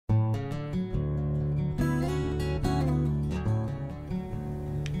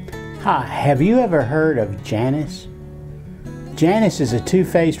Hi, have you ever heard of Janus? Janus is a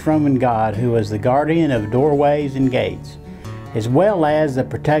two-faced Roman god who was the guardian of doorways and gates, as well as the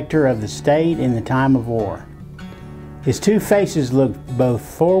protector of the state in the time of war. His two faces look both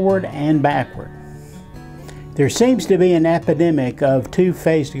forward and backward. There seems to be an epidemic of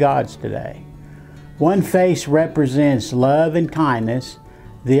two-faced gods today. One face represents love and kindness.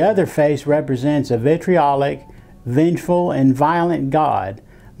 The other face represents a vitriolic, vengeful, and violent god,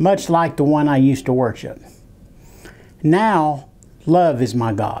 much like the one I used to worship. Now, love is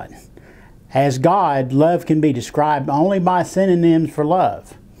my God. As God, love can be described only by synonyms for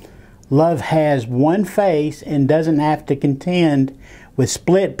love. Love has one face and doesn't have to contend with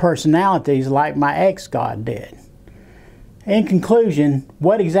split personalities like my ex-God did. In conclusion,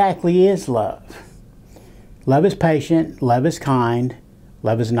 what exactly is love? Love is patient, love is kind,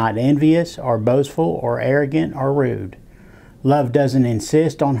 love is not envious or boastful or arrogant or rude. Love doesn't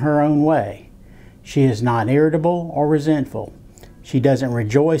insist on her own way. She is not irritable or resentful. She doesn't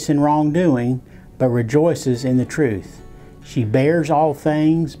rejoice in wrongdoing, but rejoices in the truth. She bears all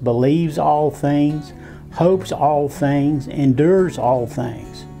things, believes all things, hopes all things, endures all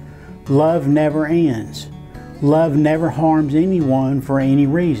things. Love never ends. Love never harms anyone for any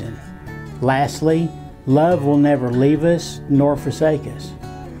reason. Lastly, love will never leave us nor forsake us.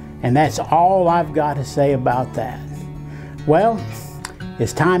 And that's all I've got to say about that. Well,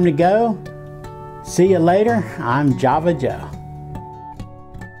 it's time to go. See you later. I'm Java Joe.